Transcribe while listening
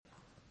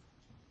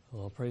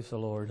Well, praise the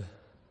Lord.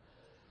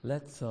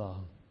 Let's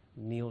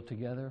kneel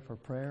together for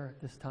prayer at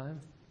this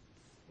time.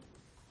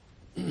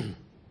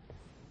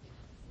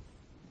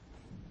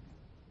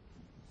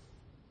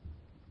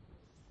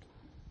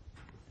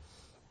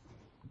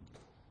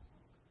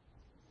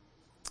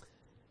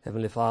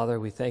 Heavenly Father,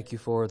 we thank you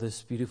for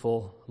this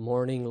beautiful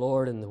morning,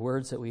 Lord, and the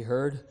words that we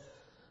heard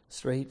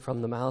straight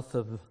from the mouth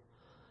of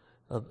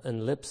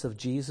and lips of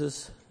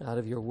Jesus out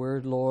of your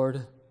word,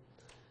 Lord.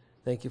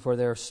 Thank you for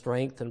their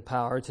strength and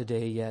power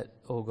today yet,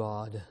 O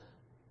God.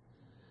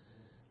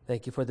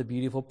 Thank you for the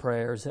beautiful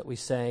prayers that we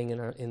sang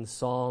in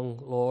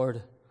song,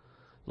 Lord.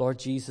 Lord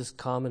Jesus,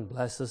 come and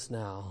bless us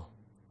now.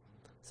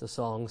 As the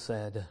song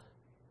said.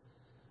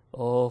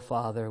 Oh,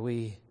 Father,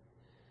 we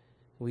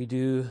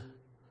do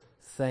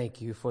thank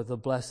you for the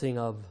blessing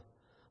of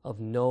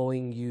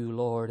knowing you,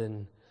 Lord,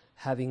 and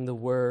having the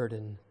word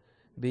and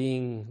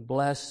being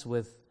blessed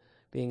with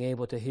being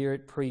able to hear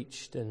it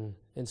preached and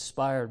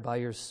inspired by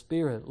your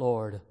Spirit,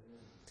 Lord.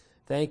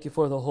 Thank you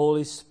for the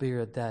Holy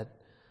Spirit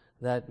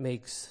that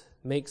makes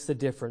the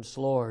difference,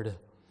 Lord.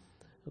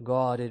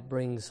 God, it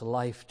brings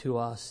life to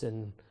us,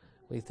 and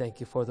we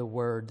thank you for the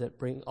word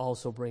that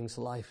also brings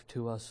life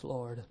to us,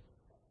 Lord.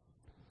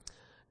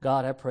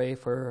 God, I pray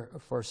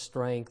for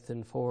strength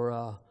and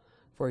for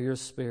your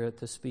Spirit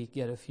to speak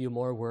yet a few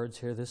more words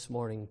here this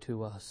morning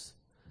to us.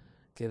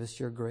 Give us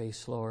your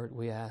grace, Lord.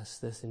 We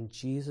ask this in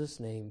Jesus'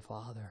 name,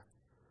 Father.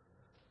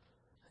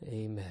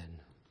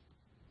 Amen.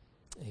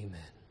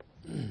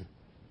 Amen.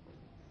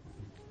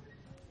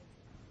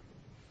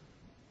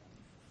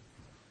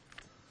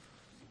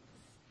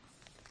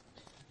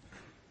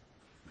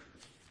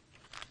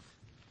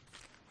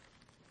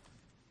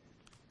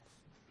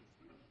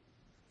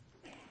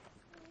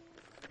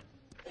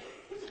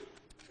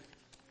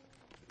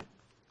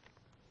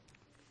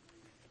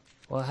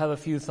 Well, I have a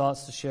few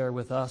thoughts to share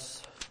with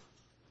us.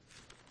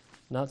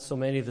 Not so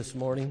many this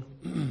morning,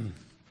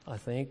 I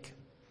think.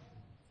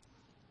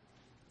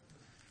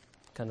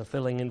 Kind of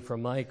filling in for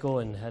Michael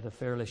and had a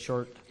fairly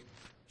short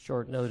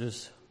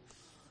notice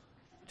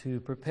to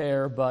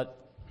prepare,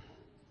 but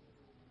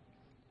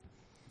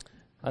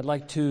I'd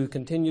like to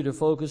continue to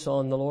focus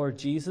on the Lord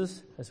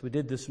Jesus as we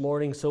did this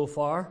morning so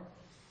far,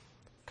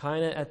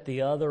 kind of at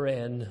the other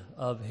end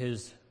of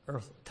his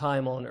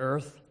time on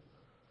earth,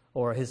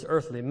 or his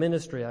earthly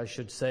ministry, I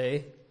should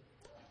say.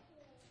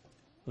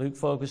 Luke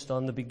focused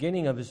on the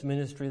beginning of his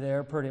ministry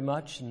there pretty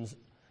much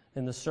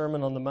in the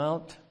Sermon on the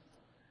Mount.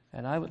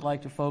 And I would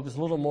like to focus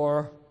a little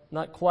more,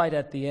 not quite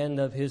at the end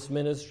of his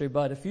ministry,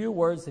 but a few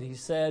words that he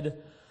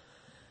said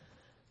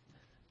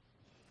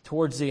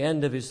towards the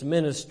end of his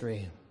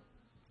ministry.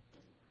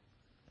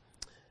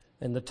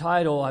 And the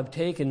title I've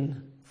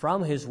taken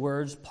from his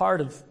words,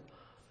 part of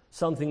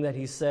something that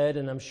he said,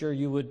 and I'm sure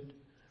you would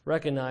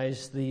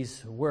recognize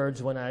these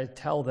words when I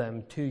tell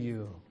them to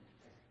you.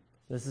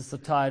 This is the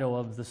title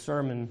of the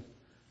sermon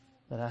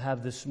that I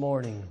have this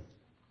morning.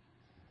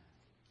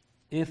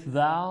 If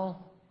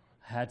thou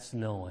hadst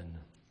known,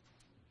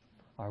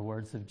 are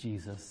words of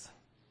Jesus.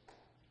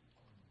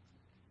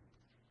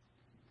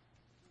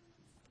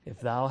 If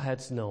thou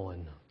hadst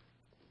known.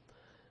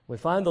 We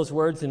find those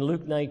words in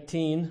Luke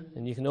 19,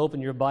 and you can open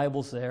your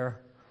Bibles there.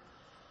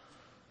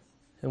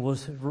 And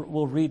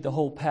we'll read the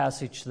whole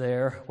passage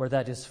there where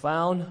that is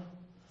found.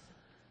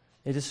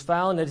 It is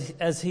found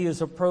as he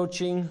is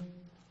approaching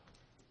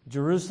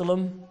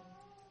Jerusalem,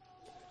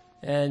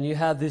 and you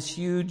have this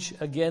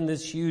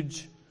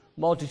huge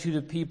multitude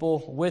of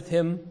people with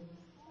him,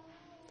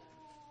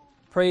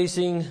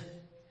 praising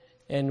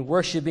and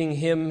worshiping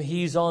him.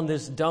 He's on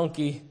this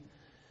donkey,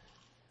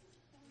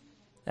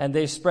 and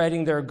they're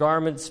spreading their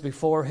garments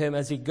before him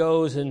as he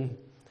goes, and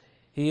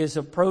he is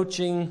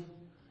approaching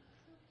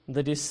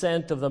the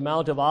descent of the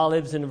Mount of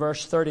Olives in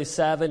verse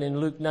 37 in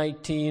Luke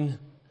 19.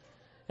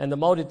 And the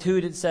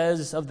multitude, it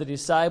says, of the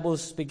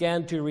disciples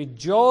began to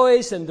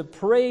rejoice and to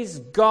praise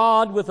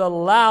God with a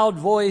loud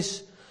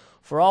voice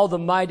for all the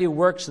mighty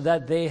works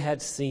that they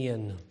had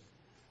seen.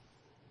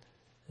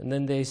 And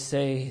then they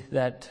say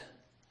that,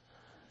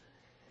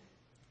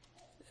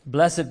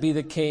 blessed be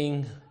the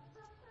King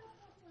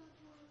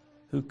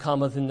who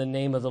cometh in the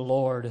name of the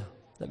Lord.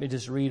 Let me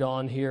just read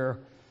on here.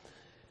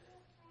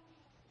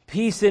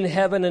 Peace in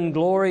heaven and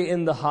glory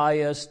in the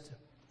highest.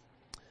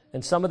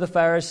 And some of the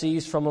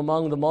Pharisees from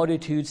among the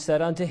multitude said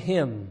unto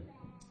him,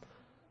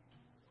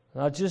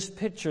 now just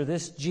picture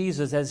this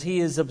Jesus as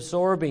he is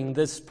absorbing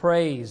this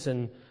praise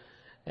and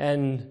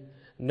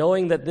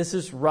knowing that this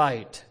is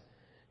right.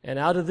 And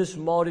out of this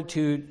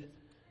multitude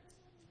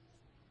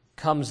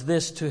comes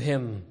this to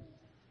him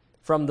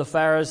from the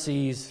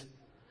Pharisees.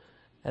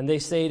 And they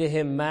say to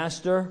him,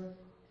 Master,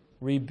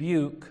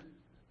 rebuke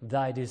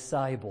thy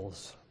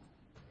disciples.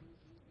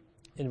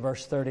 In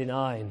verse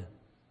 39.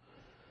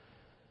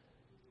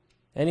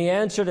 And he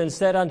answered and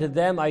said unto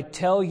them, I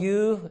tell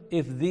you,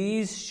 if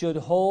these should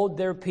hold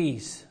their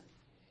peace.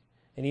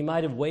 And he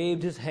might have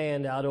waved his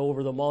hand out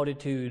over the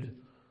multitude,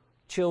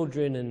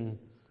 children and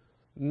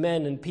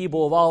men and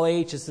people of all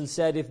ages, and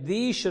said, if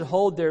these should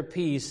hold their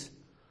peace,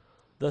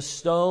 the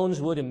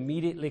stones would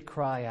immediately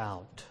cry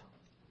out.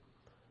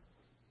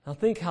 Now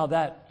think how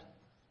that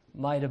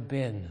might have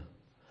been.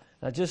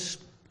 I just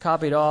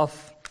copied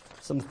off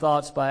some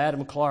thoughts by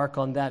Adam Clark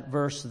on that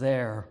verse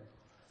there.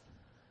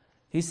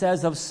 He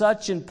says, Of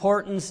such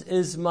importance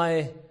is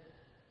my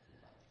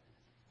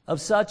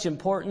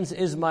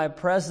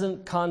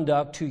present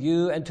conduct to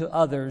you and to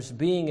others,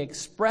 being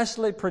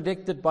expressly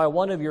predicted by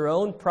one of your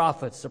own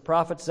prophets, the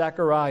prophet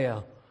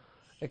Zechariah,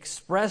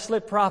 expressly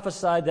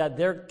prophesied that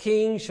their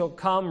king shall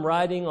come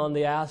riding on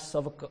the ass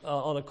of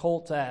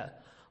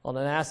on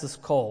an ass's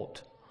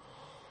colt.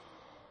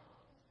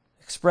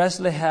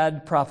 Expressly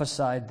had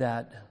prophesied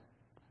that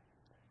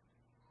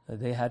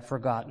they had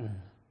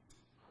forgotten,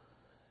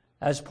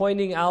 as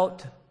pointing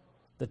out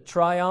the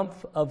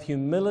triumph of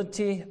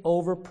humility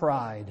over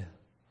pride,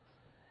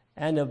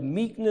 and of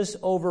meekness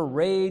over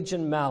rage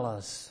and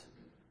malice,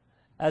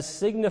 as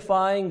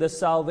signifying the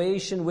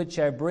salvation which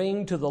I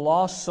bring to the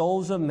lost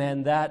souls of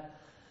men, that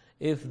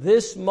if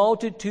this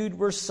multitude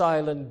were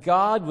silent,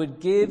 God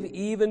would give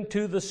even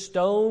to the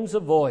stones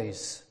a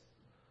voice,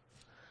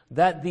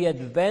 that the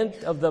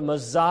advent of the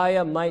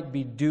Messiah might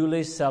be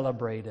duly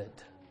celebrated.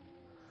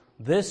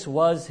 This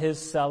was his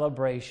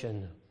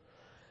celebration.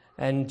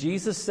 And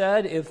Jesus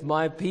said, if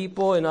my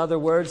people, in other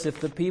words, if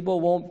the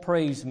people won't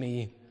praise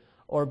me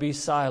or be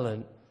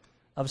silent,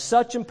 of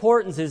such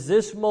importance is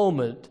this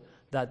moment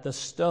that the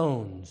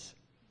stones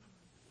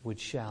would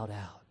shout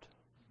out.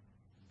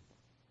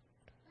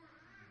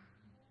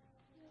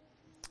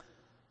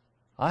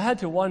 I had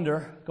to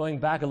wonder, going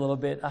back a little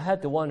bit, I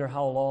had to wonder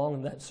how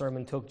long that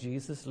sermon took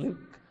Jesus.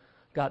 Luke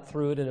got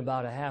through it in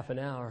about a half an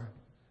hour.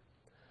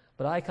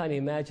 But I kind of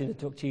imagine it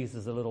took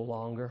Jesus a little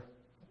longer.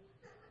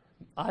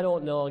 I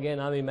don't know, again,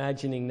 I'm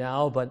imagining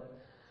now,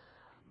 but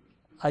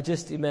I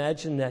just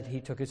imagine that he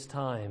took his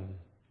time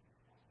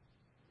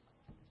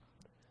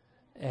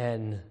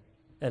and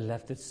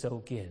left it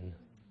soak in.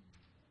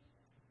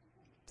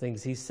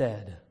 Things he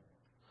said.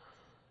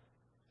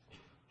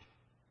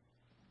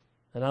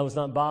 And I was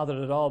not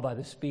bothered at all by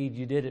the speed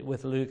you did it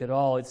with Luke at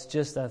all. It's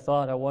just I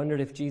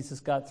wondered if Jesus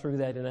got through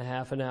that in a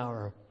half an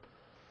hour.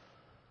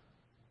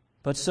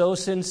 But so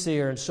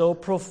sincere and so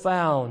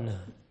profound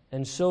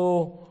and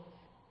so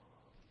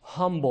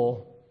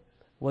humble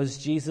was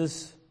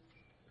Jesus'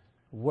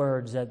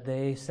 words that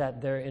they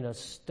sat there in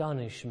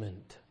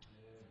astonishment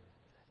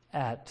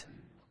at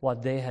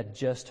what they had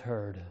just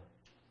heard.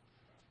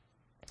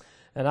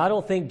 And I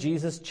don't think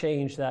Jesus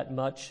changed that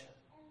much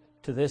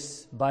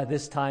by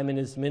this time in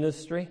his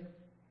ministry.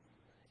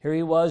 Here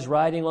he was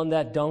riding on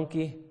that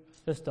donkey,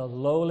 just a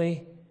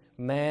lowly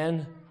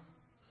man.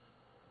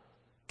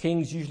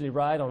 Kings usually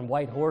ride on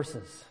white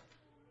horses,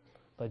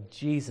 but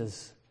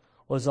Jesus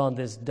was on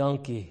this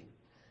donkey,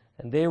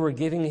 and they were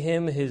giving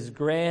him his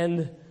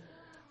grand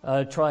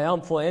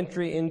triumphal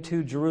entry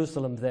into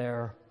Jerusalem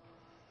there.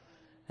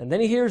 And then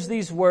he hears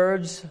these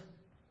words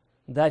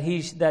that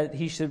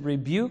he should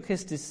rebuke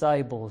his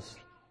disciples.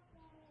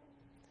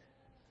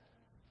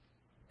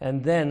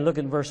 And then look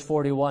at verse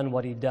 41,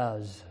 what he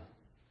does.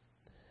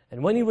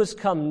 And when he was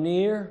come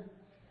near,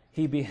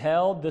 he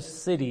beheld the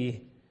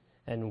city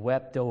and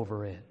wept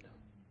over it.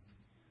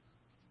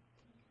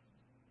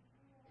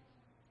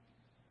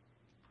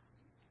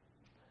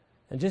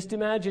 And just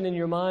imagine in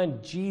your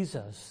mind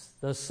Jesus,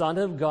 the Son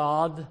of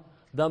God,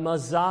 the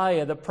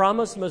Messiah, the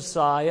promised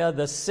Messiah,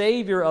 the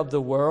Savior of the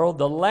world,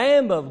 the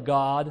Lamb of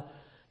God.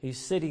 He's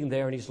sitting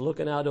there and he's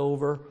looking out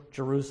over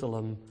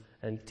Jerusalem,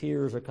 and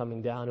tears are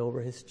coming down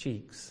over his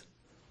cheeks.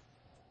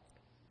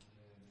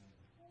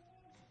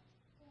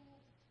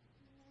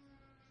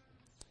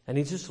 And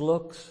he just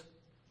looks,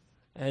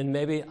 and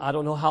maybe, I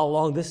don't know how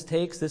long this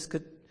takes.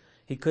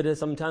 He could have,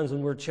 sometimes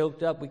when we're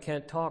choked up, we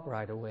can't talk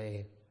right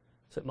away.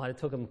 So it might have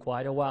took him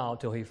quite a while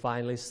till he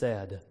finally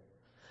said.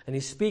 And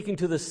he's speaking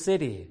to the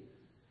city,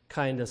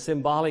 kind of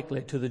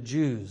symbolically to the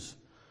Jews.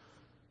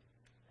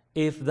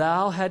 If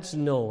thou hadst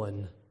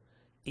known,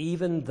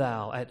 even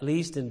thou, at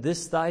least in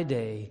this thy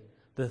day,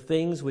 the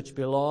things which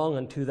belong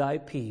unto thy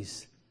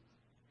peace,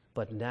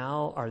 but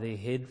now are they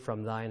hid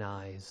from thine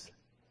eyes.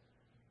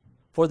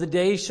 For the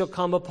days shall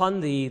come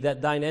upon thee,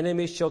 that thine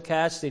enemies shall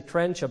cast a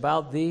trench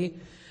about thee,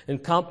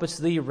 encompass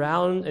thee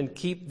round, and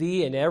keep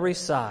thee in every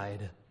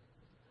side.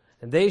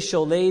 And they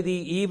shall lay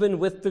thee even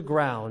with the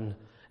ground,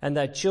 and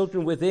thy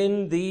children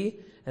within thee,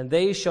 and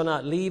they shall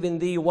not leave in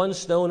thee one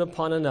stone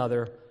upon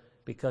another,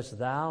 because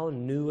thou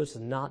knewest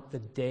not the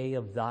day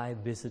of thy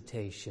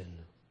visitation.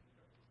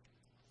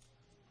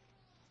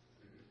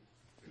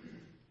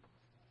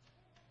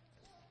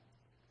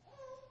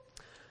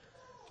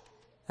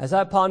 As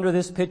I ponder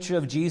this picture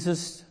of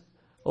Jesus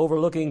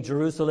overlooking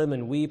Jerusalem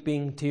and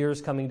weeping,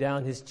 tears coming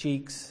down his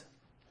cheeks,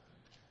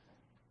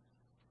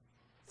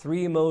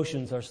 three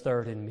emotions are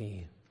stirred in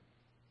me.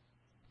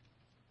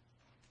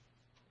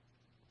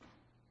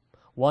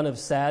 One of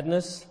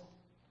sadness,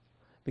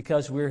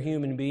 because we're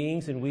human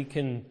beings and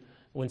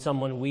when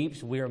someone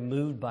weeps, we are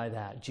moved by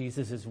that.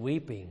 Jesus is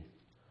weeping.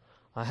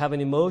 I have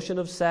an emotion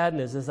of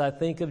sadness as I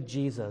think of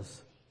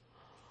Jesus.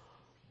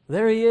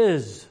 There he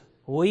is,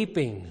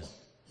 weeping.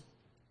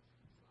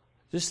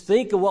 Just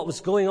think of what was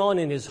going on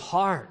in his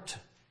heart.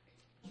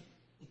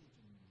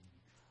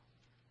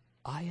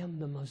 I am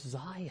the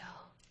Messiah.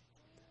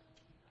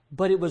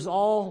 But it was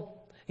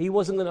all, he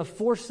wasn't going to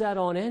force that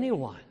on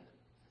anyone.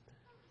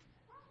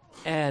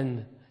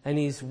 And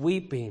he's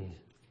weeping.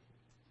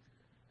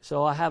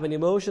 So I have an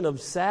emotion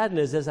of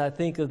sadness as I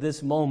think of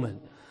this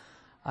moment.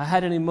 I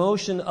had an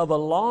emotion of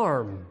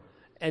alarm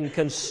and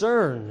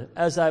concern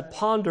as I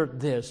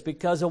pondered this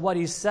because of what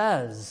he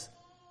says.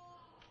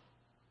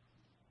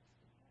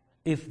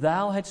 If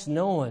thou hadst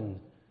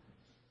known,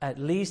 at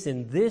least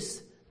in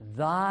this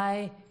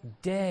thy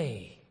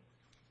day.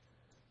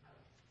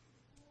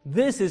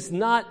 This is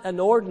not an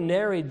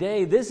ordinary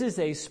day. This is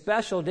a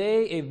special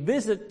day, a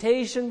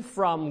visitation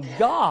from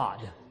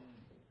God.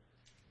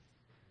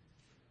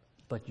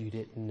 But you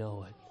didn't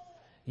know it.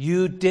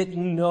 You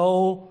didn't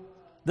know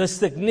the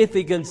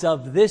significance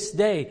of this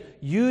day.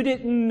 You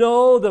didn't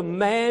know the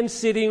man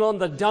sitting on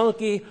the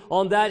donkey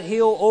on that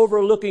hill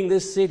overlooking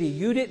this city.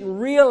 You didn't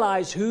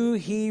realize who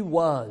he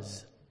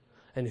was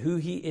and who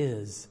he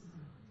is.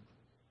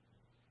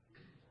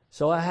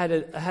 So I had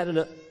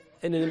an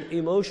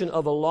emotion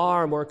of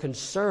alarm or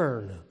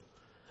concern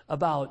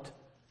about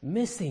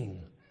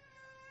missing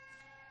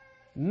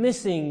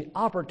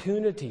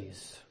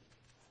opportunities.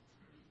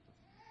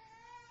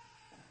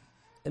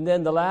 And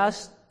then the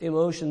last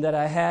emotion that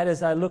I had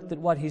as I looked at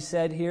what he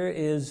said here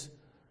is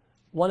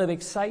one of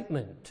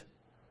excitement.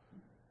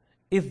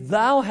 If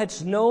thou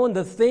hadst known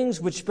the things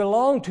which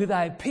belong to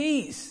thy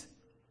peace.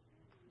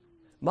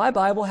 My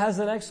Bible has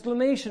an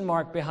exclamation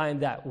mark behind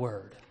that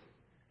word.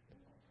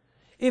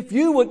 If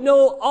you would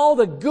know all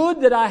the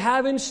good that I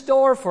have in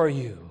store for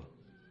you.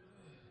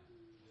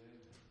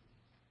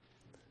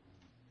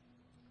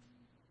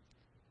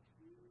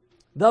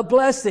 The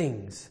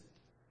blessings,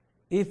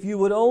 if you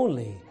would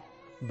only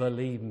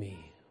believe me.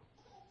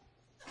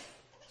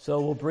 So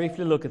we'll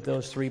briefly look at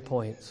those 3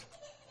 points.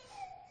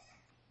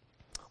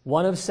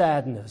 One of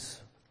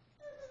sadness.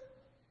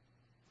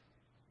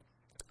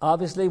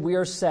 Obviously, we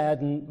are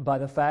saddened by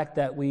the fact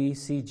that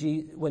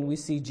when we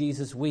see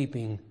Jesus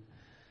weeping.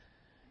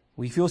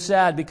 We feel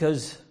sad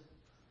because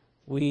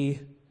we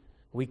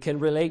can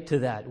relate to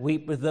that.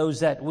 Weep with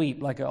those that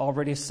weep, like I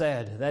already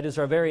said. That is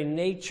our very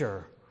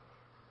nature.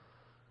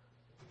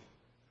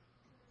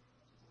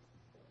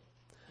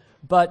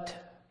 But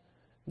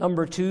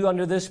number 2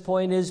 under this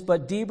point is,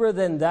 but deeper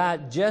than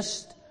that,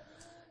 just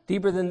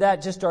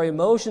our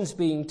emotions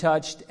being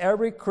touched,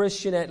 every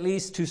Christian, at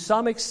least to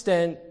some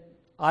extent,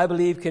 I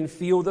believe, can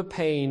feel the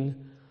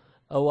pain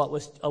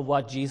of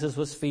what Jesus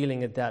was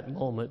feeling at that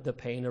moment, the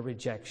pain of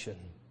rejection.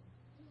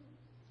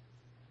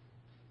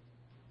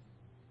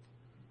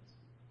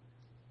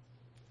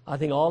 I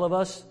think all of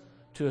us,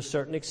 to a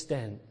certain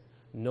extent,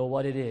 know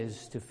what it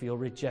is to feel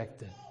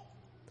rejected.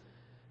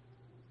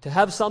 To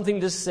have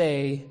something to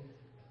say,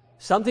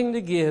 something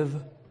to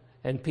give,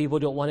 and people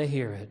don't want to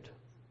hear it.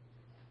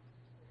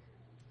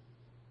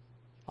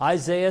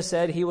 Isaiah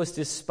said he was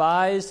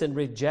despised and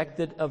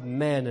rejected of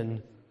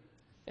men.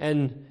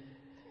 And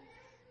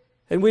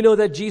we know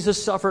that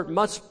Jesus suffered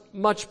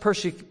much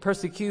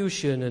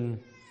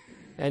persecution.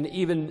 And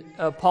even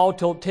Paul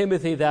told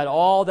Timothy that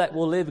all that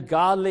will live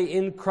godly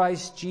in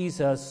Christ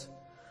Jesus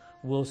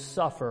will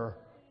suffer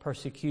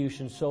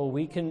persecution. So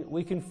we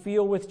can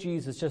feel with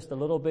Jesus just a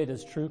little bit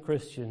as true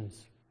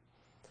Christians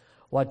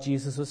what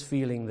Jesus was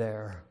feeling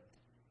there.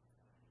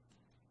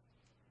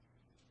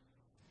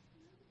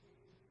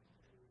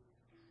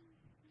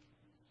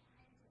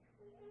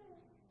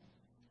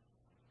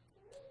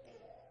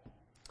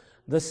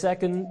 The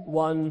second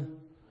one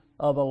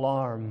of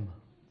alarm.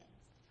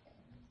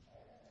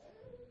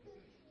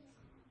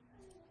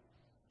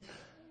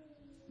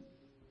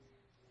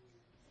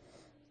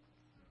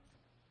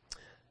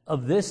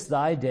 Of this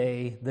thy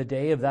day, the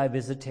day of thy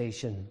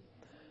visitation.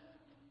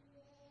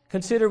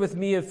 Consider with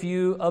me a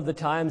few of the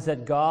times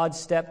that God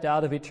stepped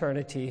out of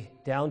eternity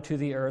down to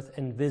the earth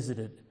and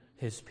visited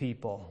his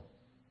people.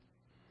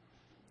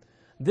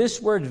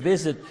 This word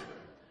visit,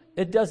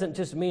 it doesn't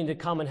just mean to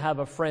come and have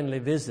a friendly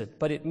visit,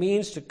 but it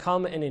means to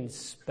come and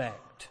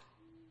inspect.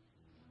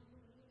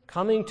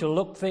 Coming to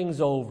look things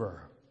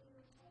over.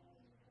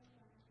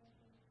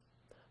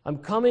 I'm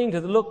coming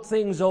to look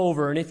things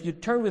over. And if you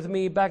turn with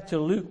me back to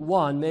Luke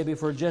 1, maybe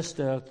for just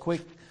a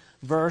quick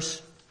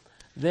verse,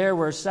 there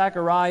where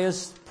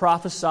Zacharias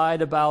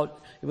prophesied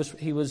about,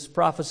 he was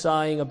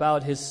prophesying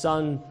about his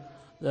son,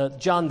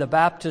 John the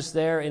Baptist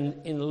there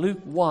in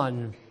Luke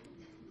 1.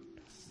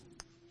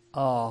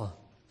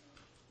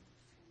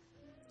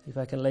 If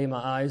I can lay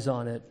my eyes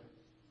on it.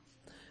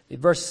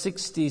 Verse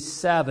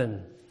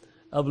 67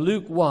 of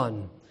Luke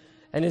 1.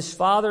 And his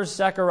father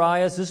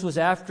Zacharias, this was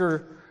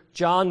after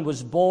John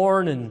was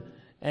born,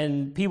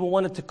 and people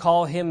wanted to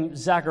call him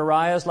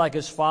Zacharias like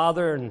his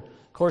father. And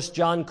of course,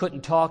 John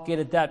couldn't talk yet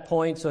at that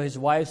point, so his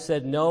wife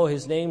said, no,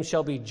 his name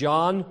shall be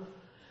John.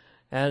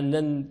 And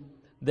then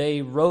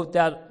they wrote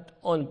that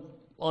on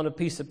a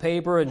piece of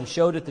paper and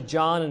showed it to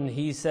John, and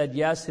he said,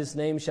 yes, his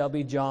name shall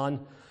be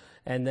John.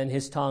 And then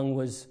his tongue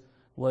was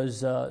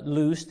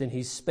loosed, and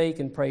he spake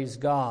and praised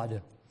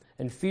God.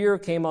 And fear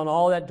came on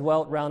all that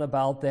dwelt round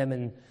about them.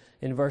 And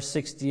in verse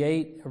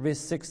 68, or verse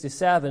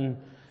 67,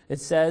 it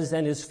says,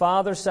 And his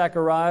father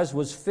Zacharias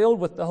was filled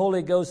with the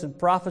Holy Ghost and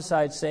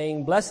prophesied,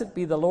 saying, Blessed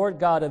be the Lord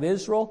God of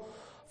Israel,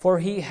 for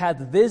he hath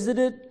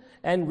visited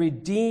and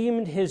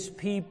redeemed his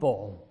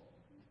people.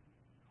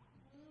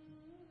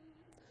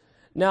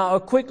 Now, a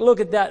quick look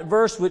at that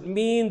verse would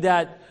mean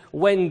that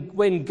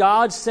when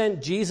God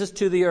sent Jesus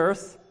to the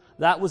earth,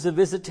 that was a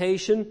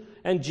visitation,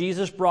 and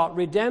Jesus brought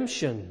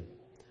redemption.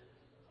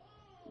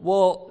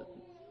 Well,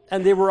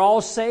 and they were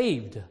all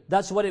saved.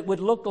 That's what it would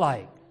look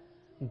like.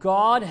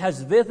 God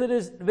has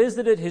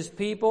visited his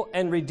people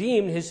and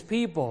redeemed his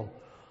people.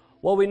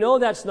 Well, we know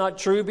that's not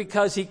true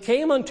because he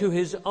came unto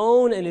his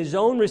own, and his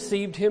own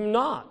received him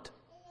not.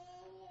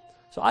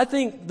 So I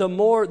think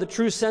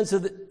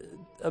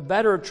a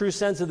better true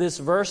sense of this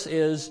verse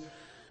is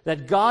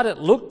that God had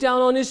looked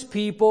down on his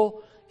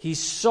people. He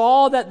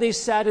saw that they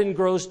sat in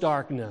gross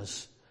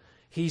darkness.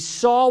 He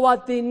saw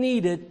what they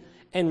needed,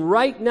 and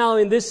right now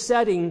in this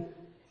setting,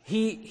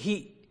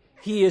 he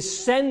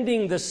is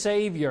sending the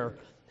Savior.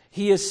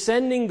 He is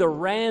sending the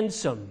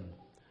ransom.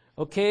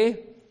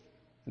 Okay?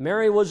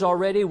 Mary was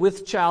already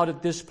with child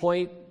at this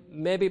point.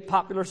 Maybe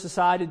popular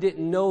society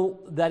didn't know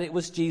that it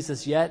was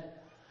Jesus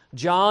yet.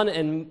 John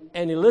and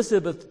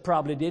Elizabeth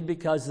probably did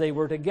because they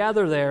were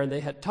together there and they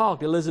had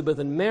talked, Elizabeth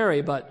and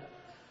Mary, but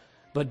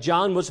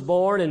John was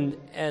born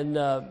and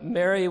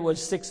Mary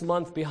was 6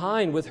 months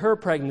behind with her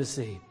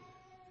pregnancy.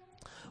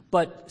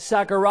 But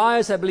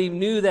Zacharias, I believe,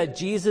 knew that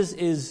Jesus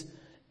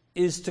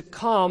is to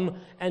come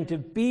and to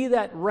be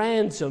that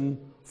ransom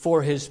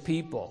for his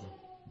people.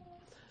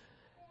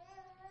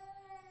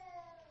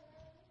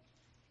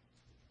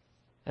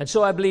 And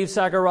so I believe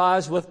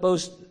Zacharias, with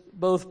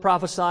both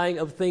prophesying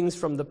of things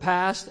from the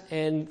past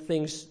and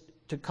things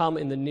to come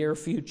in the near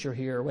future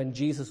here, when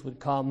Jesus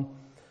would come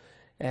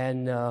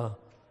and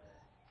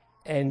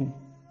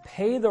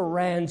pay the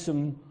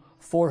ransom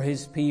for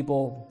his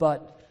people,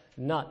 but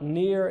not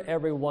near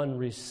everyone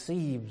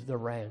received the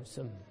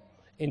ransom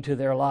into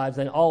their lives,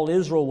 and all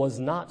Israel was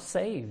not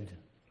saved.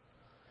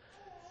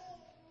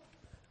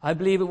 I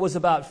believe it was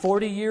about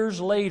 40 years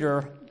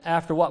later,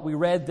 after what we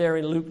read there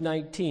in Luke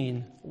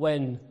 19,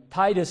 when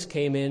Titus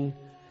came in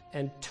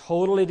and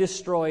totally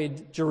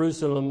destroyed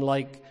Jerusalem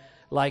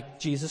like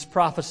Jesus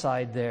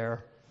prophesied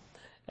there.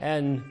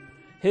 And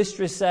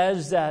history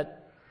says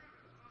that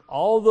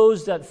all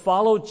those that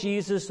followed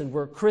Jesus and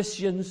were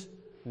Christians,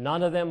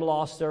 none of them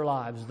lost their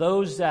lives.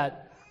 Those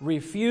that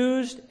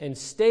refused and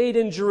stayed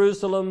in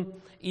Jerusalem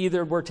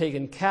either were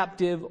taken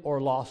captive or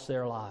lost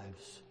their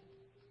lives.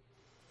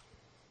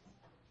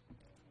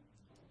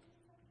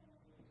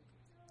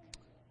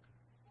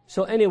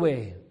 So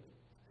anyway,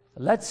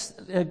 let's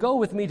go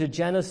with me to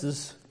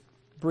Genesis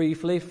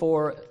briefly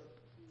for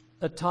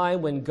a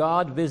time when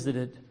God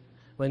visited,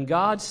 when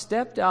God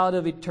stepped out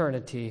of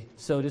eternity,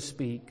 so to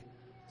speak,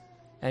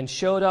 and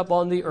showed up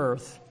on the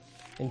earth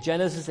in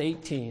Genesis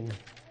 18.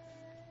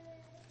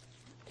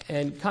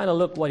 And kind of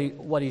look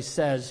what he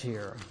says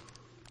here.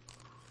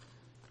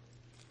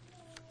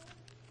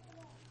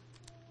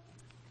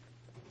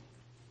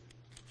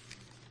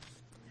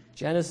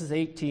 Genesis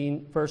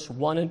 18, verse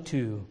 1 and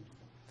 2.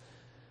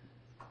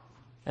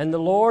 And the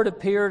Lord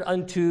appeared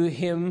unto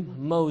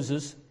him,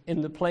 Moses,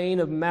 in the plain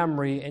of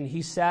Mamre, and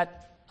he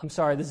sat,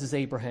 this is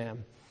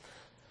Abraham.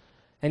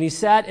 And he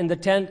sat in the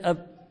tent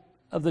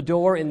of the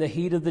door in the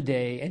heat of the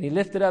day, and he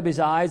lifted up his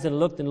eyes and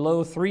looked, and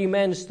lo, 3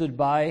 men stood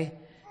by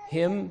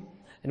him.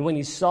 And when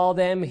he saw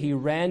them, he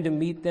ran to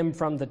meet them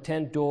from the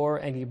tent door,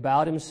 and he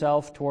bowed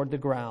himself toward the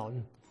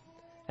ground,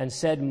 and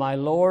said, My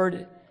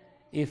Lord,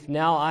 if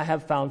now I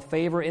have found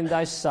favor in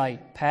thy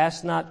sight,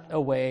 pass not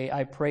away,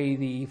 I pray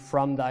thee,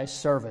 from thy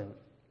servant.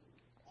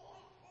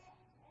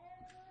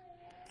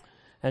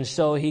 And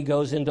so he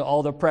goes into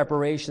all the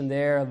preparation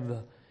there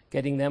of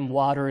getting them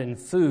water and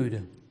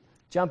food.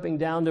 Jumping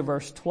down to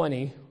verse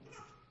 20.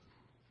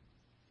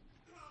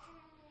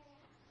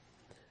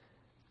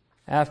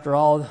 After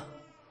all,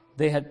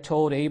 they had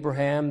told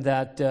Abraham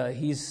that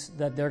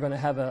they're going to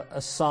have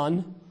a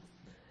son.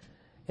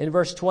 In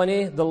verse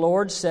 20, the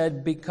Lord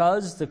said,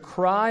 Because the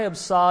cry of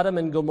Sodom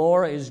and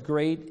Gomorrah is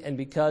great, and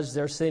because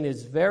their sin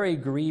is very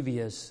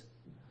grievous,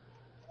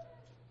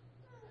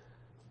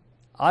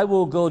 I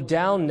will go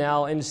down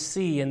now and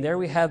see. And there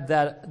we have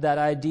that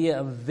idea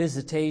of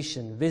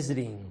visitation,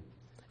 visiting,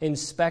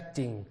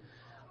 inspecting.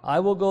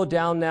 I will go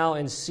down now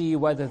and see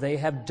whether they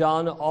have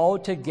done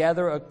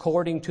altogether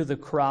according to the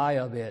cry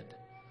of it,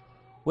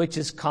 which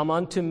is come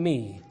unto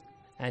me,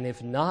 and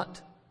if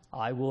not,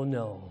 I will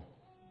know.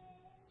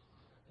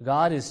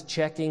 God is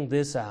checking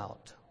this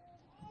out.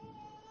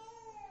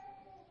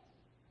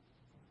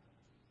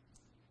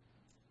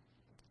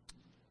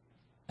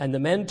 And the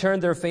men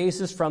turned their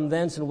faces from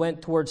thence and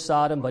went toward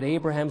Sodom, but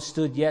Abraham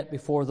stood yet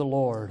before the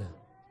Lord.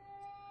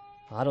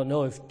 I don't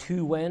know if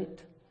 2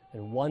 went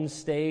and 1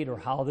 stayed or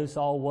how this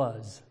all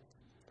was.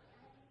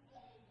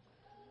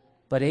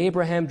 But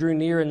Abraham drew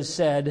near and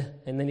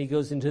said, and then he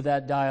goes into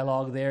that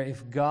dialogue there,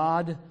 if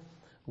God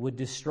would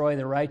destroy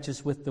the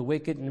righteous with the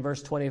wicked, in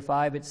verse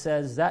 25 it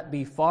says, that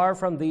be far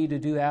from thee to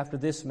do after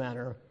this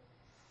manner,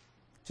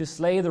 to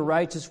slay the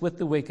righteous with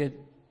the wicked,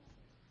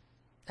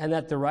 and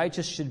that the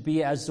righteous should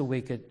be as the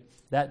wicked,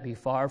 that be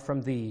far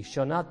from thee.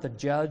 Shall not the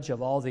judge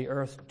of all the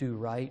earth do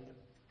right?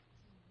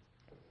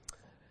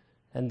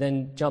 And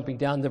then jumping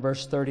down to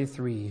verse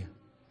 33,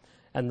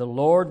 and the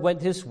Lord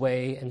went his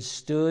way and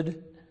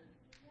stood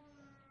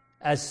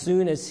as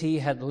soon as he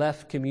had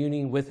left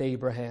communing with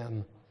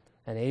Abraham,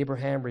 and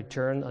Abraham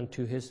returned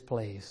unto his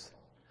place.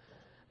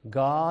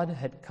 God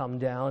had come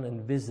down and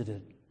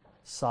visited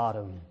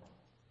Sodom.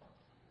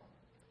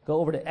 Go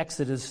over to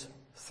Exodus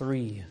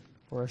 3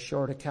 for a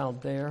short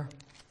account there.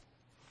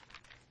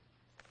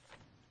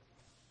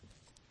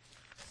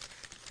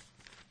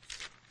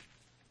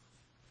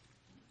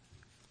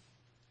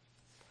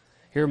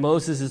 Here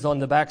Moses is on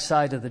the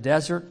backside of the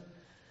desert,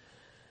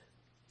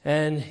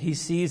 and he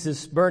sees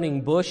this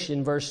burning bush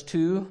in verse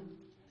 2.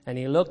 And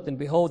he looked, and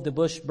behold, the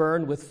bush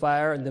burned with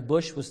fire, and the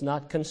bush was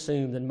not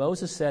consumed. And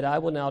Moses said, I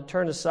will now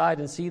turn aside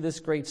and see this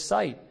great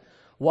sight,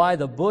 why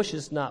the bush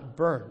is not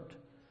burned.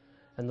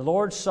 And the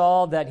Lord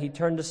saw that he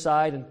turned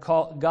aside, and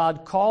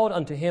God called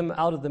unto him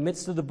out of the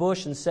midst of the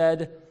bush and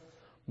said,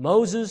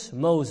 Moses,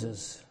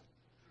 Moses.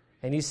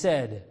 And he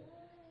said,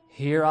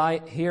 Here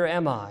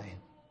am I.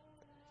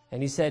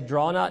 And he said,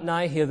 Draw not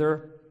nigh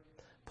hither,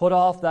 put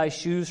off thy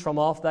shoes from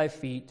off thy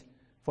feet,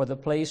 for the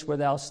place where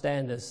thou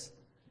standest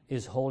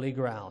is holy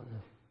ground.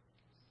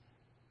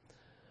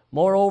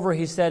 Moreover,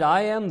 he said,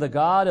 I am the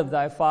God of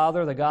thy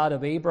father, the God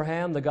of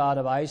Abraham, the God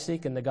of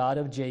Isaac, and the God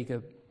of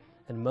Jacob.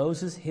 And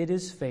Moses hid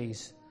his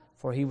face,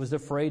 for he was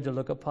afraid to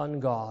look upon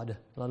God.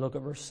 Now look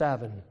at verse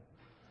 7.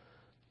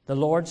 The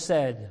Lord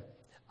said,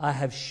 I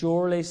have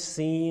surely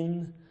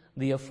seen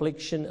the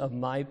affliction of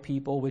my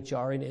people which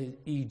are in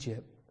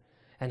Egypt,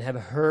 and have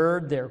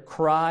heard their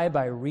cry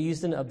by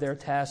reason of their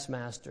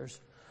taskmasters,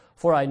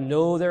 for I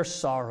know their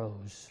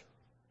sorrows,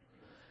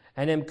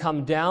 and am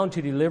come down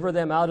to deliver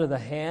them out of the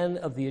hand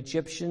of the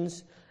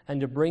Egyptians, and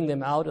to bring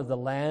them out of the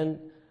land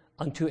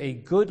unto a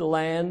good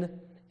land,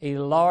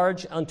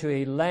 unto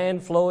a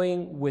land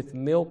flowing with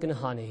milk and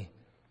honey,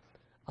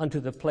 unto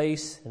the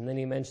place, and then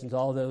he mentions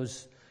all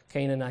those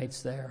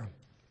Canaanites there.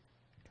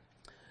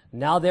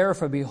 Now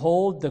therefore,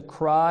 behold, the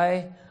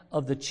cry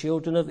of the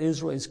children of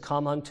Israel is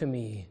come unto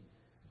me.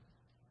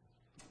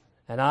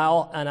 And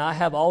I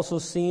have also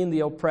seen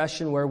the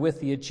oppression wherewith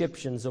the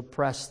Egyptians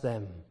oppress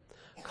them.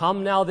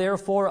 Come now,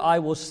 therefore, I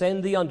will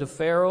send thee unto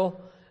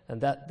Pharaoh,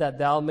 and that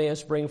thou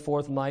mayest bring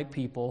forth my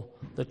people,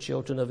 the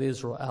children of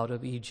Israel, out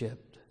of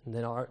Egypt. And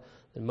then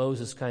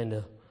Moses kind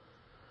of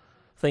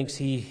thinks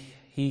he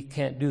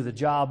can't do the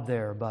job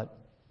there, but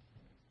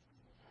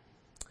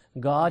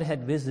God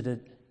had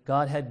visited,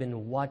 God had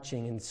been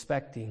watching,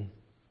 inspecting,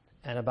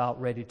 and about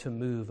ready to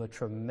move, a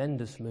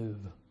tremendous move.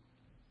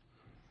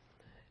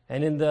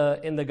 And in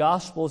the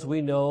Gospels,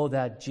 we know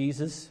that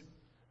Jesus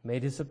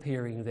made his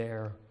appearing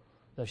there.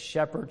 The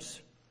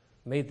shepherds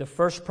made the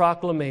first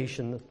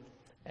proclamation,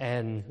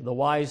 and the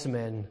wise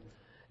men,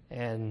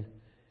 and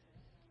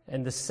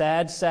the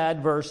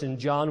sad verse in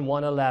John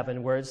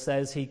 1:11, where it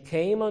says, He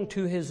came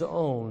unto his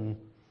own,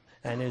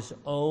 and his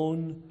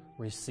own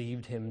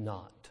received him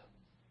not.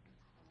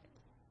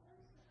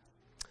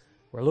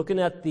 We're looking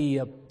at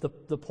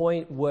the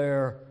point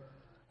where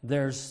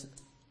there's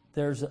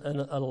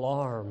an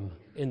alarm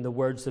in the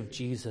words of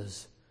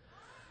Jesus.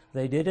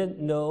 They didn't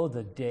know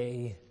their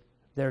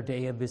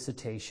day of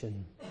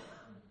visitation.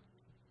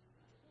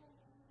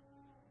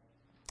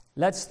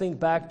 Let's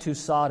think back to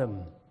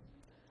Sodom.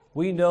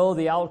 We know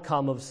the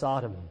outcome of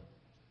Sodom.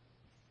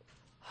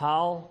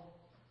 How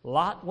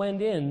Lot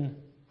went in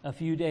a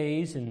few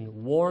days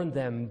and warned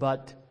them,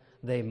 but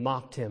they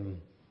mocked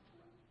him.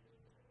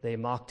 They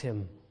mocked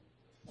him.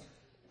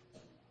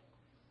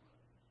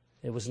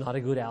 It was not a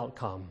good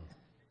outcome.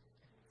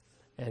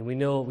 And we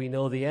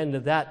know the end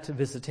of that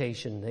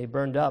visitation. They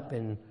burned up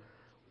in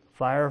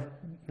fire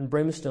and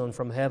brimstone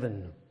from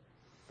heaven.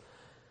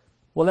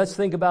 Well, let's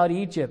think about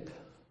Egypt,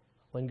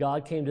 when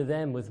God came to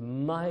them with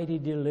mighty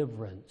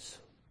deliverance,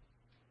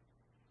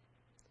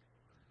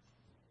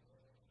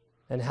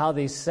 and how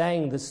they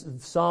sang the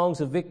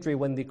songs of victory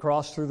when they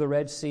crossed through the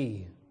Red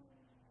Sea.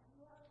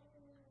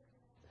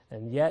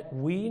 And yet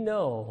we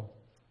know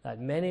that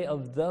many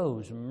of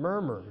those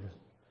murmured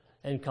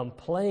and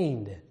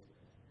complained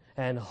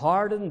and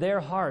hardened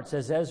their hearts,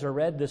 as Ezra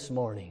read this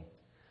morning.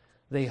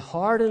 They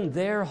hardened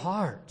their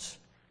hearts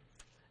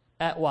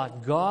at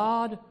what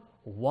God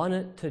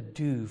wanted to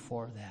do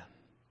for them.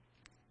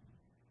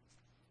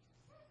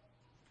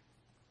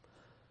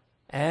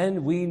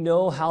 And we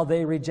know how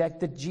they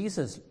rejected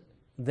Jesus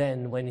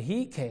then when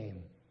he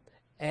came.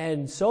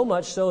 And so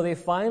much so they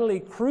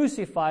finally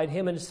crucified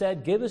him and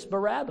said, Give us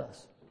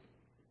Barabbas.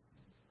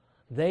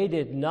 They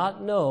did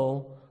not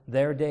know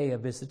their day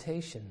of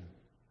visitation.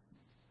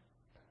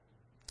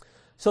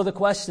 So the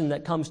question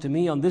that comes to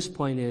me on this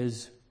point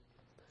is,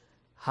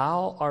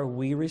 how are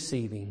we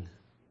receiving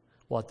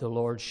what the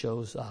Lord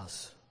shows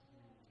us.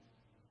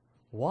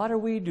 What are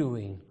we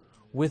doing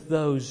with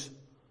those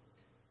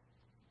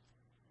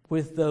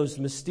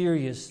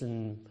mysterious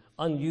and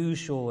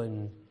unusual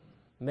and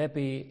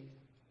maybe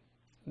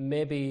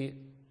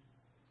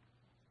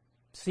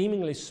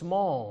seemingly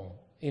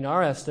small in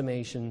our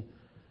estimation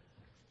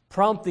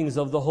promptings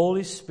of the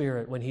Holy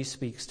Spirit when He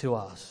speaks to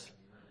us?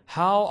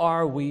 How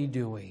are we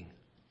doing?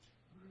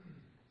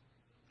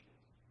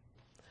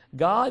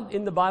 God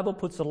in the Bible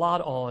puts a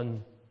lot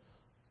on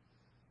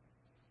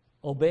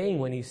obeying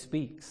when He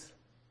speaks.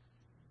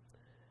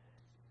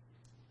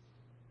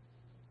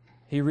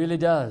 He really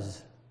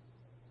does.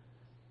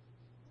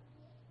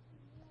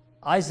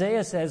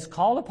 Isaiah says,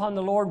 call upon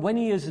the Lord when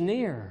He is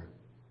near.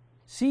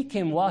 Seek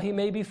Him while He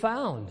may be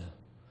found.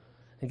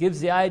 It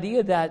gives the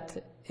idea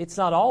that it's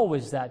not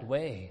always that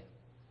way.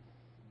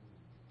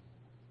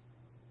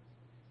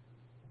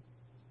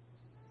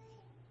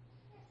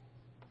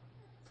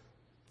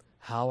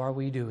 How are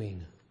we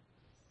doing?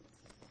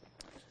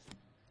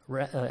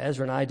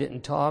 Ezra and I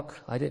didn't talk.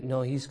 I didn't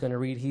know he's going to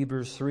read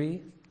Hebrews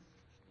 3.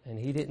 And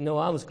he didn't know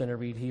I was going to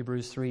read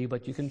Hebrews 3,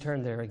 but you can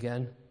turn there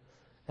again.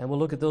 And we'll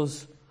look at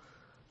those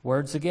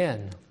words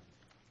again.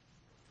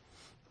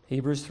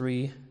 Hebrews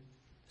 3,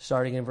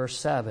 starting in verse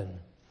 7.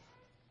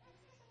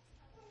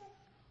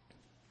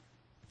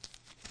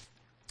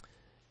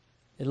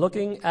 And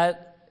looking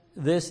at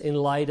this in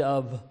light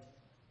of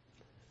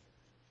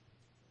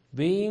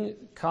being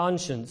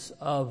conscious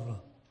of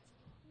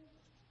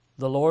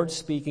the Lord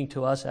speaking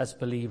to us as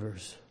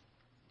believers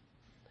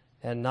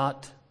and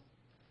not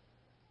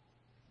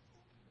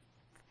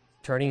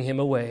turning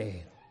Him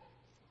away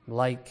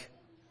like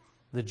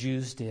the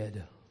Jews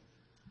did.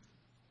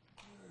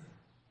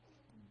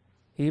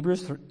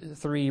 Hebrews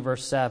 3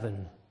 verse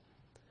 7.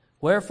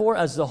 Wherefore,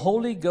 as the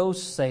Holy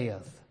Ghost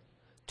saith,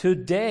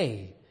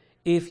 today,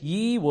 if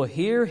ye will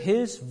hear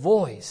His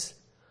voice,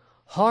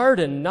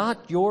 harden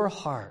not your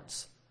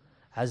hearts,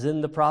 as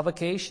in the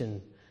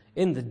provocation,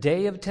 in the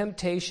day of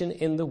temptation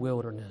in the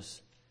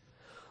wilderness.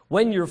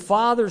 When your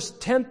fathers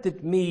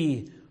tempted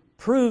me,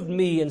 proved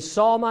me, and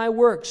saw my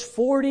works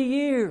 40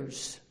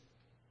 years.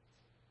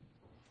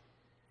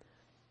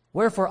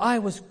 Wherefore I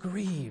was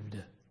grieved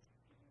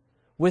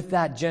with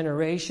that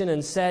generation,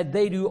 and said,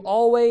 they do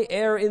always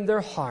err in their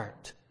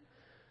heart,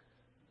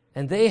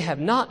 and they have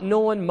not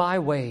known my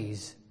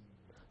ways.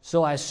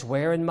 So I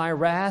swear in my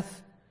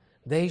wrath,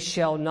 they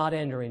shall not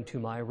enter into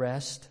my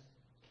rest.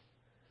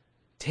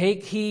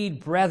 Take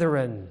heed,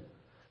 brethren,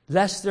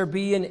 lest there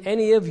be in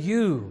any of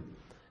you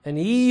an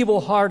evil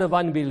heart of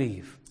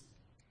unbelief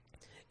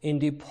in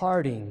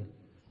departing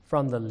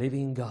from the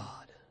living God.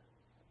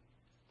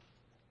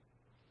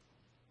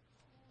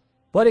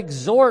 But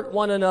exhort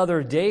one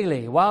another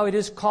daily, while it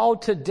is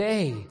called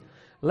today,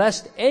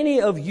 lest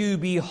any of you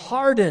be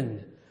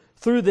hardened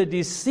through the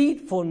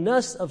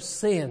deceitfulness of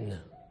sin.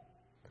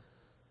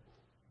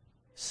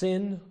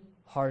 Sin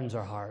hardens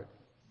our heart.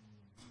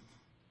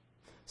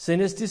 Sin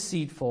is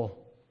deceitful.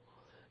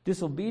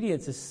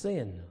 Disobedience is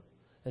sin,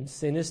 and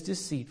sin is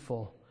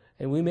deceitful.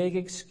 And we make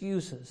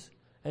excuses,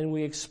 and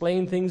we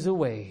explain things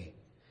away.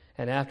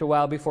 And after a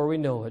while, before we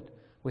know it,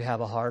 we have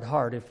a hard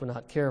heart if we're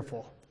not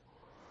careful.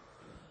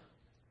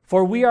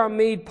 For we are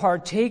made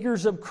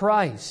partakers of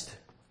Christ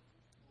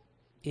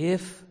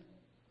if,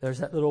 there's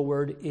that little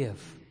word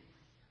if,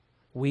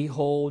 we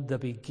hold the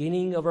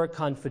beginning of our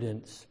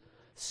confidence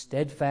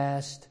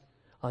steadfast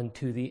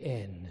unto the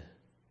end.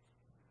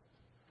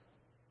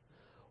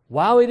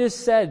 While it is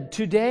said,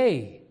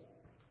 today,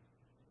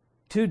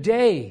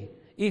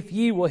 if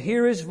ye will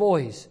hear His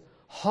voice,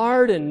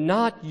 harden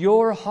not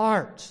your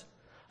hearts.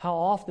 How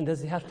often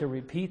does He have to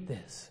repeat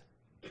this?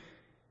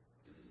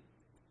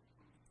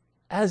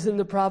 As in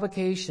the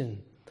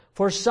provocation.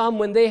 For some,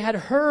 when they had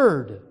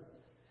heard,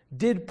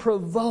 did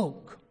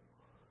provoke.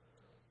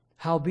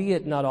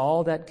 Howbeit not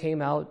all that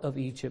came out of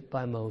Egypt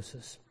by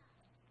Moses.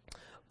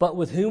 But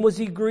with whom was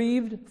He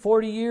grieved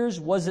 40 years?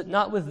 Was it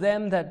not with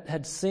them that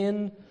had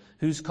sinned,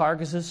 whose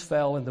carcasses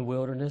fell in the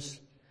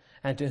wilderness?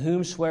 And to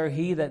whom sware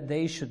He that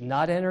they should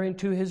not enter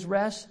into His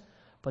rest?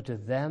 But to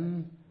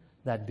them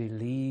that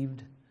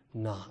believed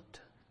not.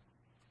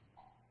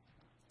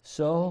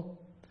 So,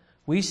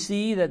 we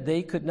see that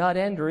they could not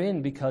enter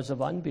in because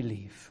of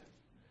unbelief.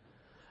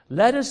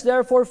 Let us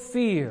therefore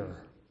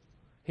fear.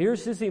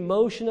 Here's His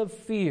emotion of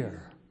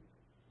fear.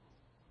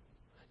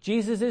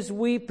 Jesus is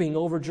weeping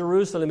over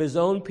Jerusalem, His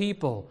own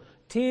people.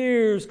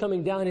 Tears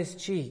coming down His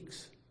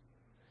cheeks.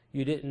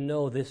 You didn't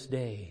know this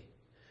day.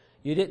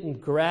 You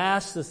didn't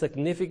grasp the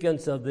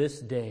significance of this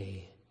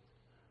day.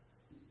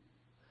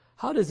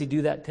 How does He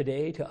do that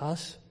today to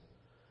us?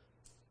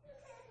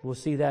 We'll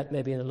see that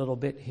maybe in a little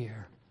bit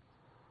here.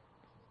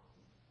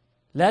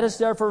 Let us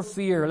therefore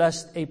fear,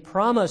 lest a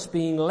promise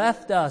being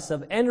left us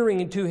of entering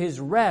into His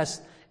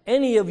rest,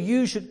 any of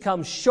you should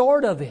come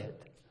short of it.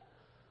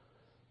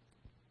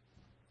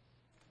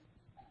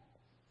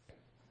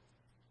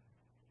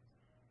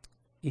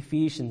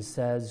 Ephesians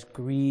says,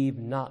 grieve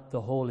not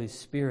the Holy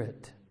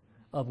Spirit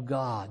of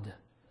God,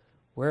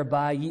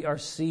 whereby ye are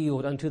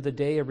sealed unto the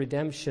day of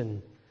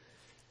redemption.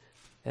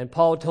 And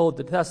Paul told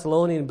the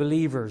Thessalonian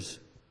believers,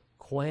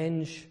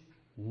 quench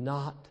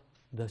not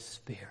the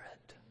Spirit.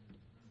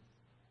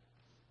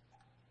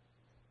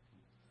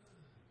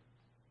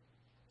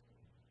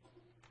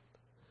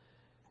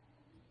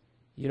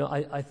 You know,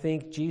 I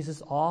think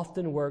Jesus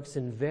often works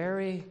in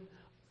very,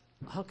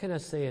 how can I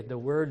say it? The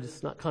word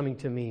is not coming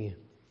to me.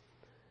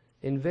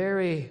 In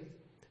very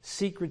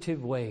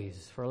secretive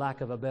ways, for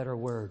lack of a better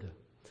word.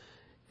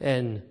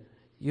 And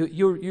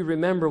you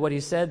remember what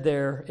he said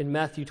there in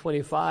Matthew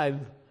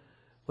 25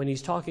 when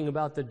he's talking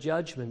about the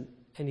judgment,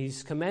 and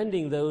he's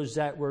commending those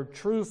that were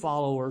true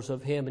followers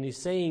of him, and he's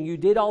saying, you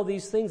did all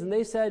these things, and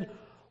they said,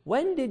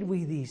 when did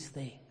we these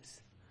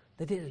things?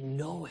 They didn't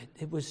know it.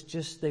 It was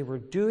just they were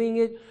doing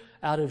it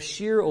out of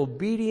sheer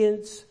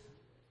obedience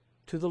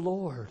to the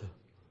Lord.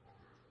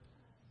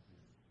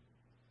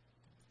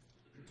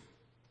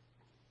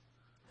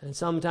 And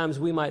sometimes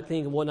we might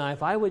think, well, now,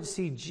 if I would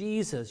see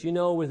Jesus, you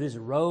know, with his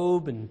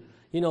robe and,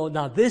 you know,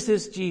 now this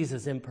is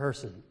Jesus in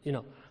person, you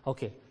know,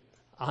 okay,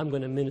 I'm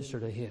going to minister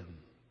to him.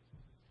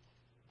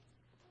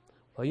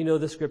 Well, you know,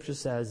 the scripture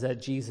says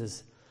that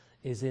Jesus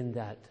is in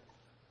that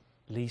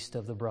least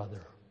of the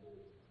brother.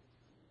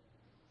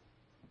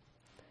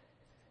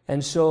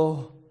 And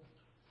so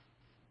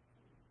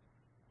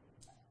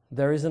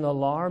there is an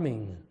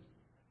alarm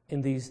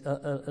in these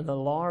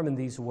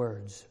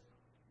words.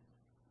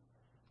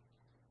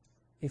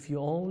 If you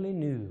only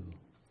knew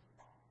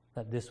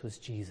that this was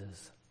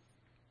Jesus.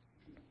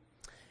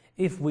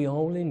 If we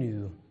only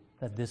knew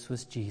that this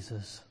was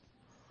Jesus.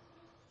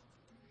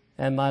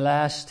 And my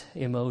last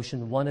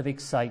emotion, one of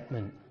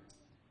excitement.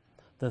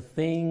 The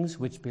things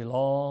which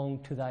belong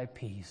to thy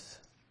peace.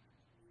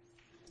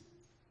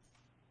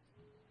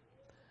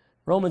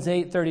 Romans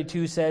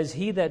 8:32 says,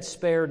 he that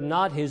spared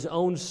not his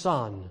own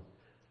son,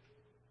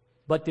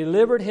 but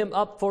delivered him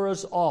up for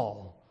us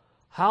all,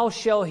 how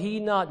shall he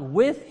not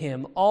with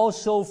him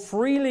also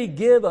freely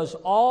give us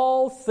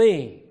all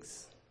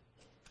things?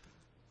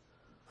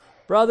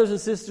 Brothers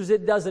and sisters,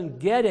 it doesn't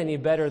get any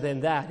better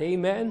than that.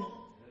 Amen?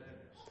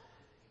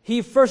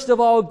 He first of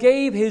all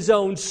gave his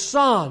own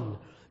son.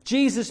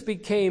 Jesus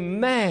became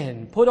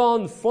man, put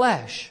on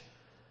flesh,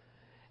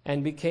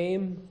 and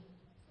became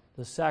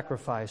the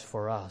sacrifice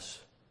for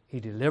us. He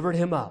delivered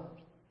him up.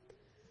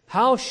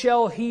 How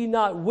shall he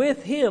not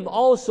with him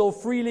also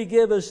freely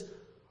give us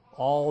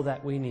all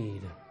that we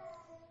need?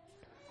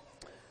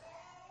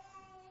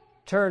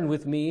 Turn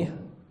with me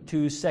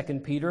to 2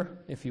 Peter,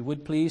 if you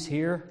would please,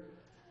 here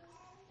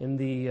in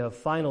the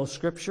final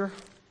scripture.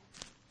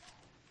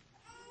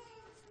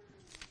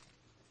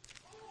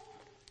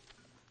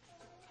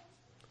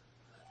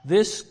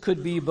 This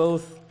could be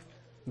both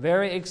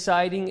very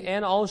exciting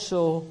and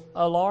also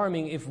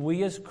alarming if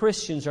we as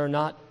Christians are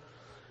not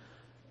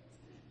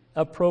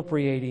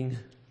appropriating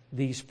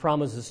these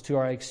promises to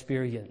our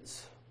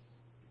experience.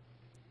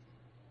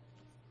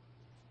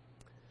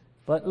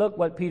 But look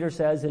what Peter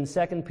says in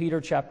 2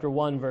 Peter chapter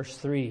 1, verse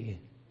 3.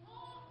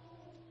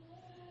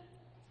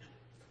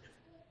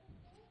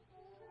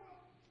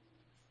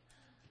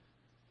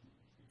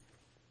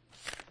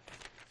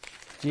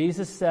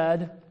 Jesus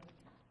said,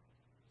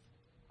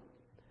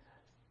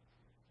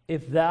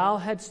 if thou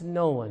hadst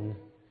known,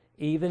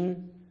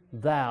 even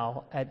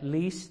thou, at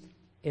least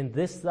in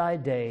this thy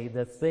day,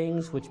 the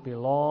things which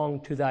belong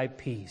to thy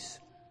peace.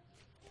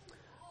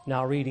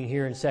 Now reading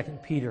here in 2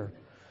 Peter.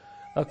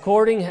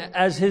 According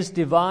as his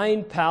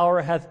divine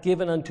power hath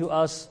given unto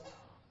us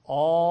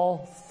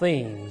all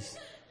things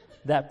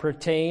that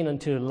pertain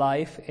unto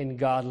life and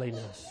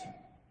godliness.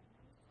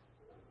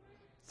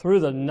 Through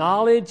the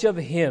knowledge of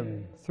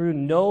him, through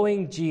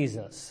knowing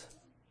Jesus,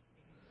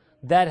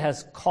 that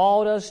has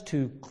called us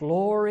to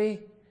glory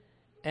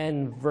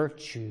and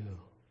virtue,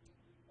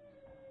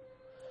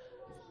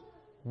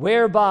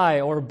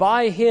 whereby or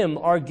by him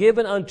are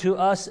given unto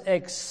us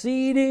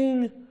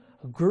exceeding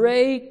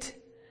great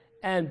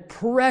and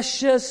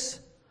precious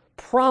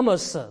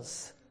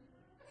promises,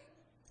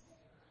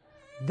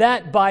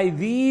 that by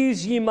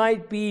these ye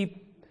might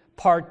be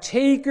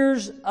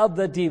partakers of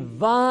the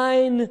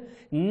divine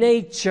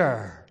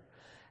nature,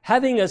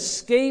 having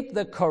escaped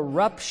the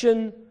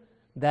corruption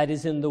that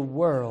is in the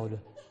world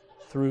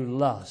through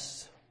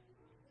lust.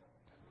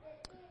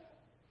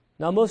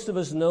 Now, most of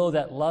us know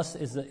that lust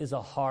is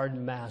a hard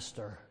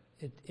master.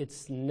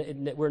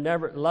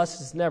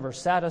 Lust is never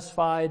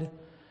satisfied,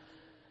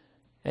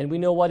 and we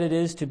know what it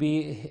is to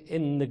be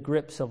in the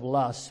grips of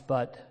lust.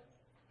 But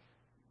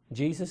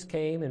Jesus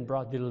came and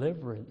brought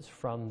deliverance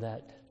from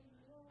that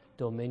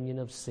dominion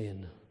of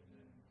sin.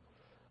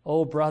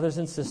 Oh, brothers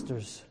and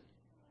sisters,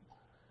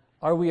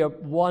 are we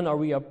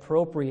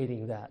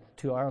appropriating that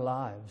to our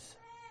lives?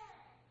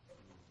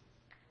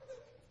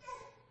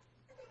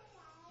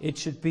 It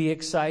should be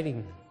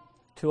exciting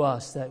to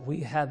us that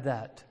we have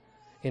that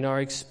in our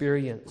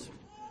experience.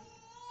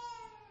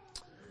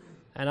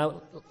 And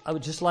I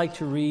would just like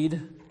to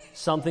read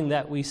something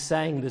that we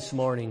sang this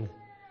morning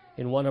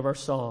in one of our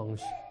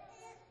songs,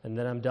 and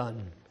then I'm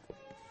done.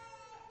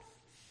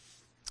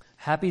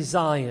 Happy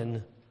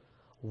Zion,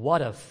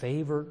 what a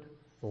favored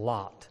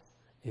lot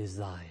is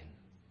thine.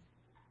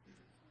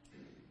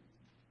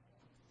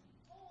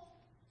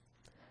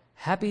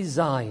 Happy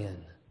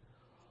Zion.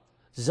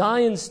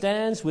 Zion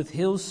stands with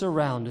hills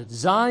surrounded.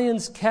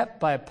 Zion's kept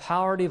by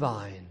power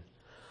divine.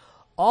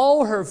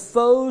 All her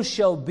foes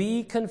shall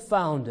be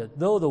confounded,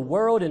 though the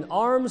world in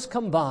arms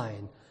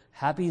combine.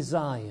 Happy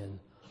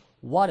Zion,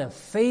 what a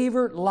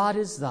favored lot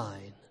is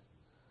thine.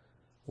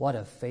 What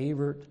a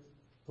favored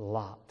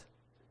lot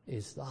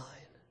is thine.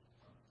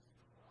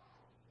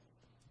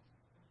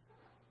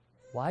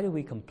 Why do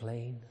we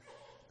complain?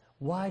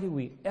 Why do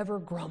we ever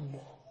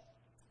grumble?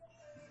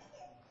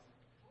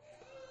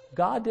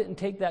 God didn't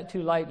take that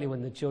too lightly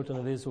when the children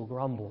of Israel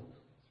grumbled.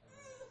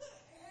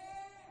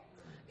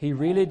 He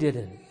really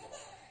didn't.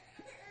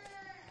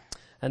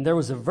 And there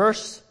was a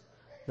verse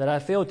that I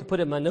failed to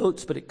put in my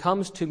notes, but it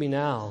comes to me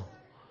now.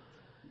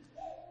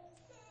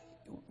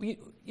 You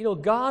know,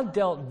 God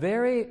dealt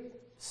very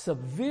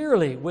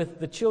severely with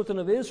the children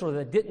of Israel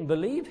that didn't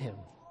believe Him.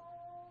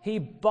 He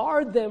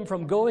barred them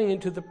from going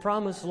into the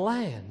promised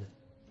land.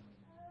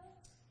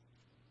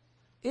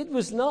 It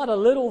was not a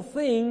little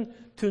thing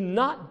to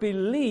not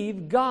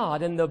believe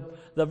God. And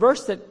the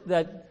verse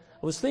that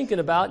I was thinking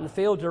about and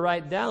failed to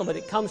write down, but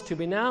it comes to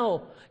me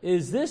now,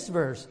 is this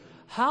verse.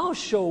 How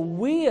shall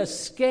we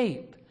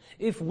escape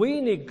if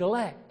we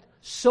neglect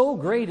so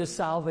great a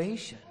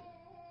salvation?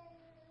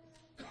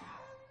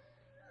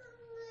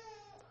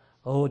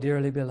 Oh,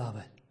 dearly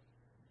beloved,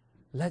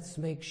 let's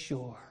make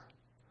sure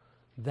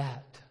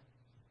that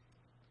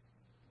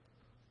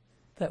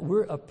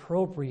we're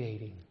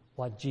appropriating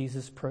what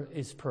Jesus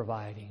is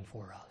providing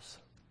for us.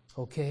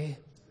 Okay?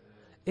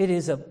 It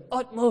is of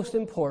utmost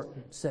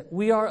importance that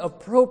we are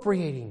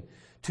appropriating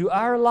to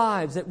our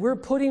lives, that we're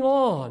putting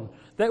on,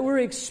 that we're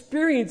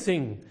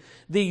experiencing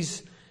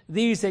these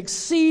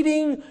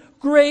exceeding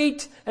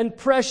great and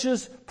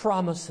precious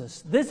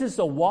promises. This is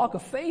a walk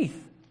of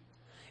faith.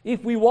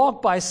 If we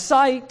walk by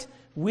sight,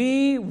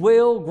 we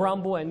will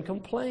grumble and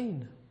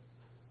complain.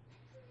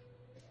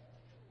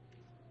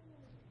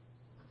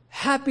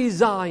 Happy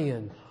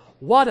Zion,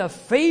 what a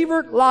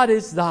favored lot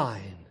is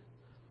thine.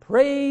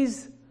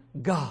 Praise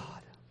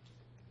God.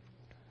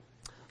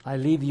 I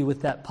leave you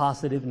with that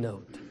positive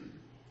note.